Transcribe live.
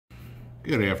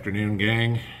Good afternoon,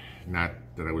 gang. Not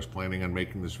that I was planning on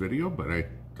making this video, but I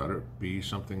thought it would be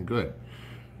something good.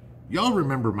 Y'all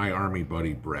remember my Army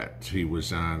buddy Brett. He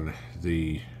was on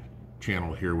the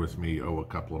channel here with me, a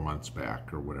couple of months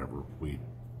back or whatever. We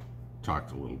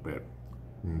talked a little bit.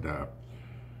 And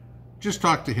just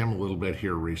talked to him a little bit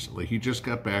here recently. He just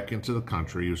got back into the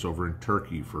country. He was over in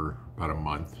Turkey for about a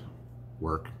month,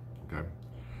 work, okay?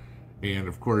 And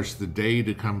of course, the day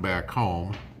to come back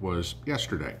home was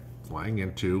yesterday. Flying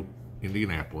into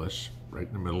Indianapolis, right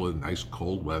in the middle of nice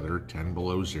cold weather, 10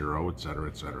 below zero, etc.,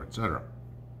 etc., etc.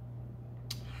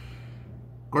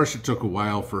 Of course, it took a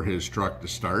while for his truck to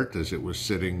start, as it was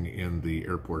sitting in the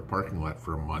airport parking lot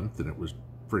for a month, and it was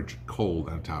frigid cold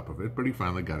on top of it, but he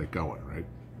finally got it going, right?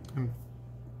 And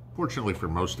fortunately for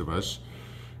most of us,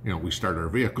 we start our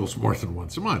vehicles more than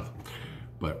once a month.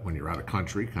 But when you're out of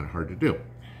country, kind of hard to do.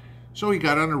 So he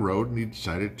got on the road and he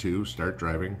decided to start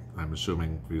driving. I'm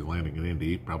assuming if he's landing in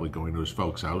Indy, probably going to his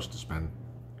folks' house to spend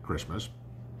Christmas.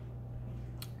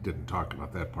 Didn't talk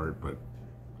about that part, but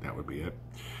that would be it.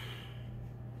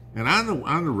 And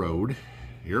on the road,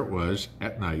 here it was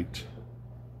at night,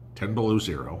 10 below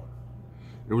zero.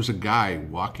 There was a guy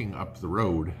walking up the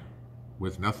road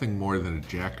with nothing more than a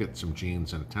jacket, some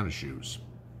jeans, and tennis shoes.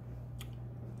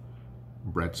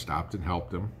 Brett stopped and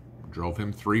helped him. Drove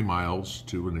him 3 miles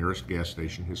to the nearest gas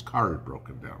station. His car had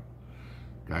broken down.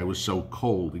 Guy was so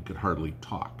cold he could hardly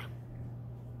talk.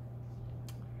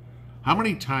 How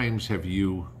many times have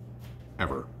you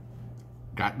ever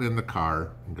gotten in the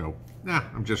car and go, nah,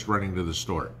 I'm just running to the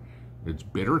store. It's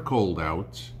bitter cold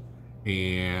out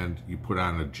and you put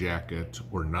on a jacket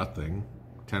or nothing,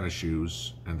 tennis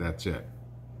shoes, and that's it.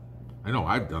 I know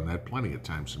I've done that plenty of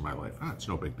times in my life. It's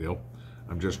no big deal.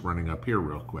 I'm just running up here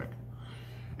real quick.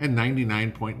 And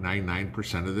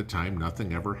 99.99% of the time,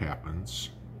 nothing ever happens.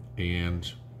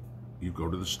 And you go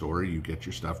to the store, you get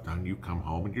your stuff done, you come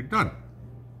home, and you're done.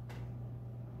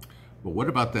 But what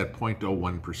about that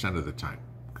 0.01% of the time?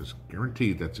 Because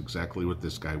guaranteed that's exactly what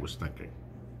this guy was thinking.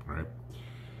 All right?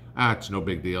 It's no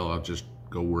big deal. I'll just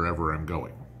go wherever I'm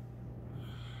going.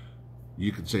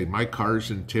 You could say, my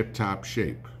car's in tip-top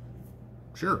shape.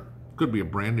 Sure, could be a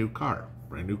brand new car.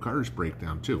 Brand new cars break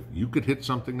down too. You could hit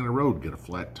something in the road, get a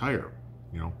flat tire.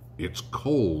 It's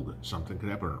cold. Something could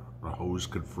happen. A hose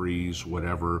could freeze,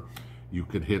 whatever. You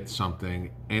could hit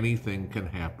something. Anything can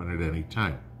happen at any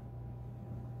time.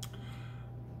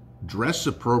 Dress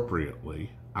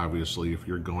appropriately, obviously, if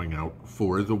you're going out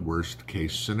for the worst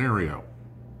case scenario.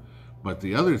 But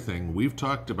the other thing, we've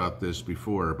talked about this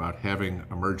before, about having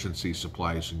emergency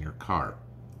supplies in your car.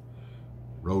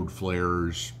 Road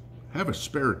flares. Have a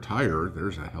spare tire.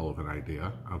 There's a hell of an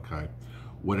idea. Okay.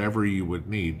 Whatever you would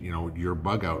need, your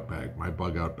bug out bag. My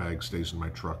bug out bag stays in my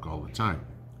truck all the time.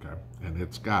 Okay. And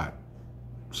it's got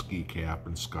ski cap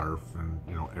and scarf and,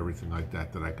 everything like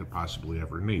that I could possibly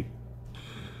ever need.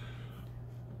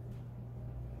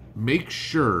 Make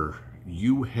sure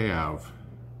you have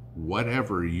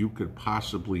whatever you could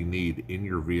possibly need in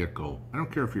your vehicle. I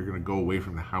don't care if you're going to go away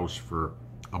from the house for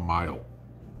a mile.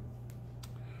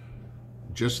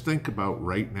 Just think about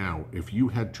right now, if you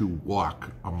had to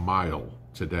walk a mile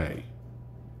today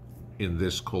in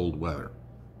this cold weather.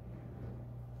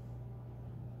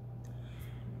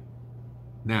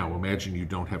 Now, imagine you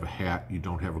don't have a hat, you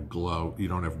don't have a glove, you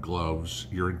don't have gloves,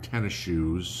 you're in tennis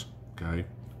shoes, okay?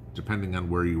 Depending on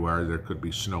where you are, there could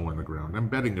be snow on the ground. I'm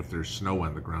betting if there's snow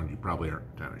on the ground, you probably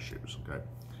aren't in tennis shoes, okay?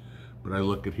 But I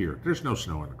look at here, there's no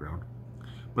snow on the ground.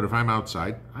 But if I'm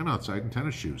outside in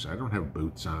tennis shoes. I don't have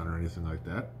boots on or anything like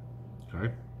that,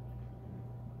 okay?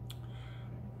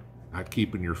 Not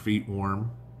keeping your feet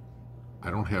warm. I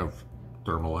don't have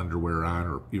thermal underwear on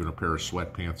or even a pair of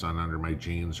sweatpants on under my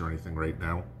jeans or anything right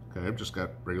now, okay? I've just got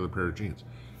a regular pair of jeans.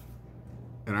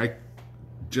 And I,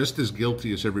 just as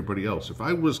guilty as everybody else, if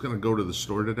I was going to go to the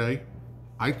store today,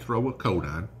 I'd throw a coat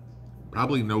on,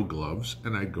 probably no gloves,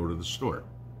 and I'd go to the store.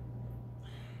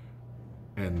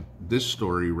 And this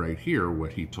story right here,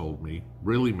 what he told me,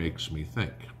 really makes me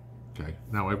think. Okay,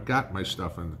 now I've got my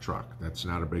stuff in the truck. That's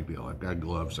not a big deal. I've got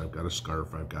gloves, I've got a scarf,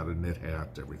 I've got a knit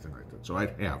hat, everything like that. So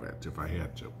I'd have it if I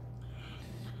had to.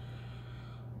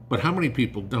 But how many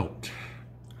people don't?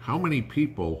 How many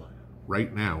people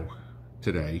right now,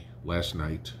 today, last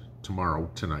night, tomorrow,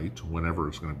 tonight, whenever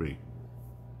it's going to be,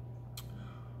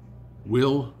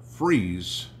 will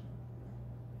freeze,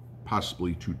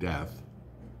 possibly to death,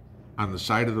 on the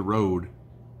side of the road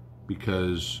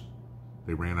because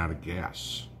they ran out of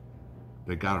gas?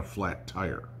 They got a flat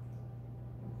tire.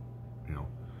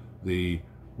 The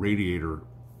radiator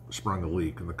sprung a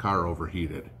leak and the car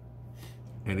overheated.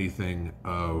 Anything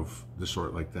of the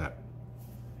sort like that.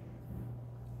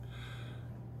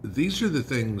 these are the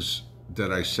things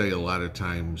that I say a lot of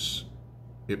times.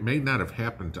 It may not have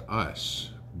happened to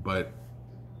us, but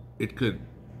it could,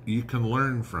 you can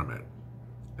learn from it.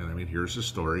 And I mean, here's a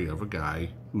story of a guy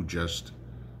who just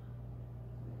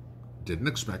didn't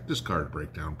expect his car to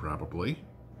break down, probably,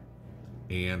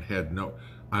 and had no,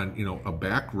 on, you know, a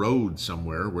back road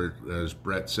somewhere where, as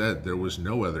Brett said, there was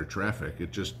no other traffic.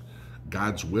 It just,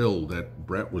 God's will that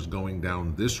Brett was going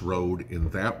down this road in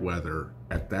that weather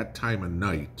at that time of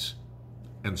night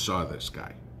and saw this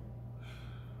guy.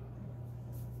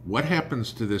 What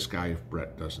happens to this guy if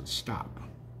Brett doesn't stop?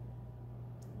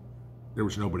 There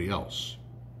was nobody else.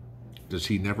 Does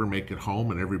he never make it home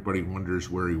and everybody wonders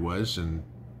where he was, and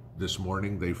this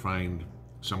morning they find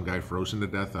some guy frozen to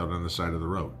death out on the side of the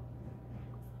road?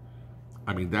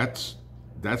 I mean, that's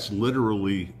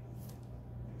literally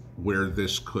where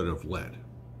this could have led.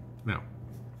 Now,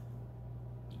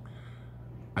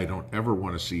 I don't ever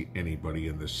want to see anybody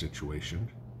in this situation.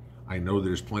 I know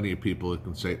there's plenty of people that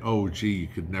can say, oh, gee, you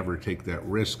could never take that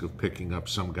risk of picking up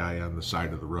some guy on the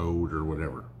side of the road or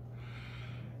whatever.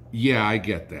 Yeah, I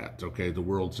get that, okay? The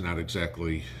world's not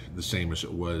exactly the same as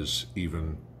it was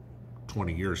even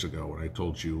 20 years ago when I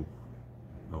told you,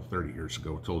 well, 30 years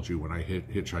ago, I told you when I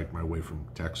hitchhiked my way from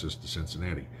Texas to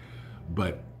Cincinnati.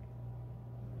 But,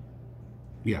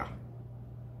 yeah,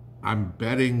 I'm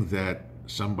betting that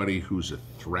somebody who's a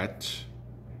threat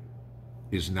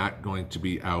is not going to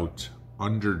be out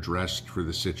underdressed for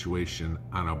the situation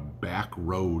on a back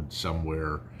road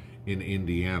somewhere in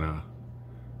Indiana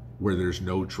where there's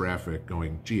no traffic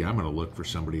going, gee, I'm going to look for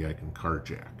somebody I can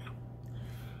carjack.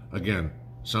 Again,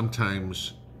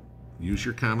 sometimes use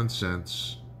your common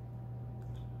sense,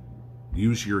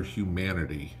 use your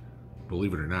humanity.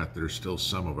 Believe it or not, there's still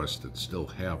some of us that still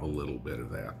have a little bit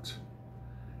of that.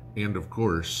 And of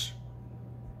course,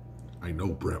 I know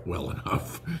Brett well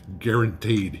enough,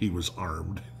 guaranteed he was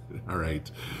armed, all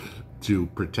right, to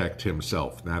protect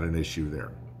himself. Not an issue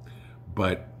there.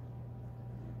 But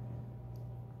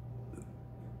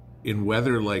in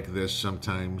weather like this,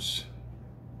 sometimes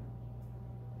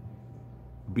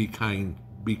be kind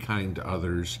to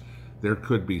others. There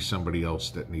could be somebody else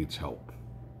that needs help.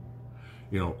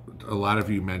 You know, a lot of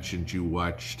you mentioned you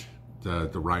watched the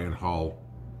Ryan Hall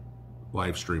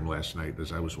live stream last night,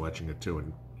 as I was watching it too,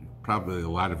 and probably a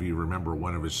lot of you remember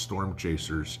one of his storm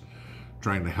chasers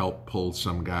trying to help pull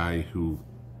some guy who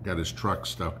got his truck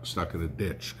stuck in a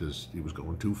ditch because he was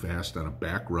going too fast on a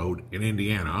back road in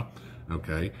Indiana,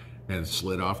 okay, and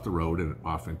slid off the road and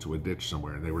off into a ditch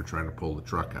somewhere, and they were trying to pull the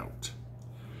truck out.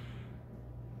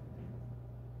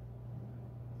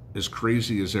 As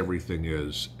crazy as everything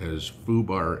is, as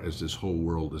foobar as this whole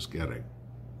world is getting,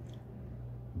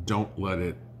 don't let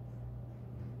it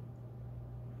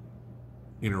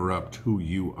interrupt who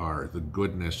you are, the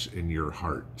goodness in your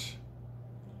heart.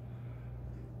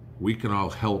 We can all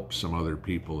help some other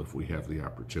people if we have the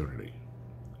opportunity.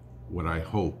 What I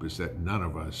hope is that none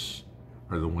of us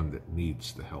are the one that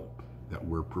needs the help, that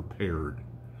we're prepared.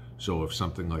 So if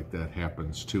something like that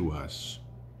happens to us,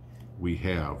 we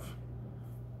have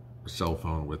a cell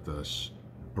phone with us,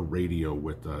 a radio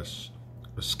with us,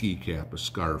 a ski cap, a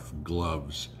scarf,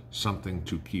 gloves, something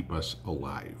to keep us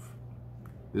alive.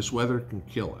 This weather can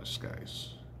kill us,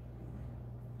 guys.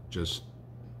 Just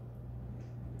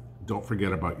don't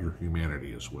forget about your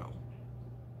humanity as well.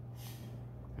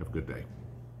 Have a good day.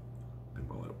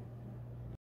 Pinball out.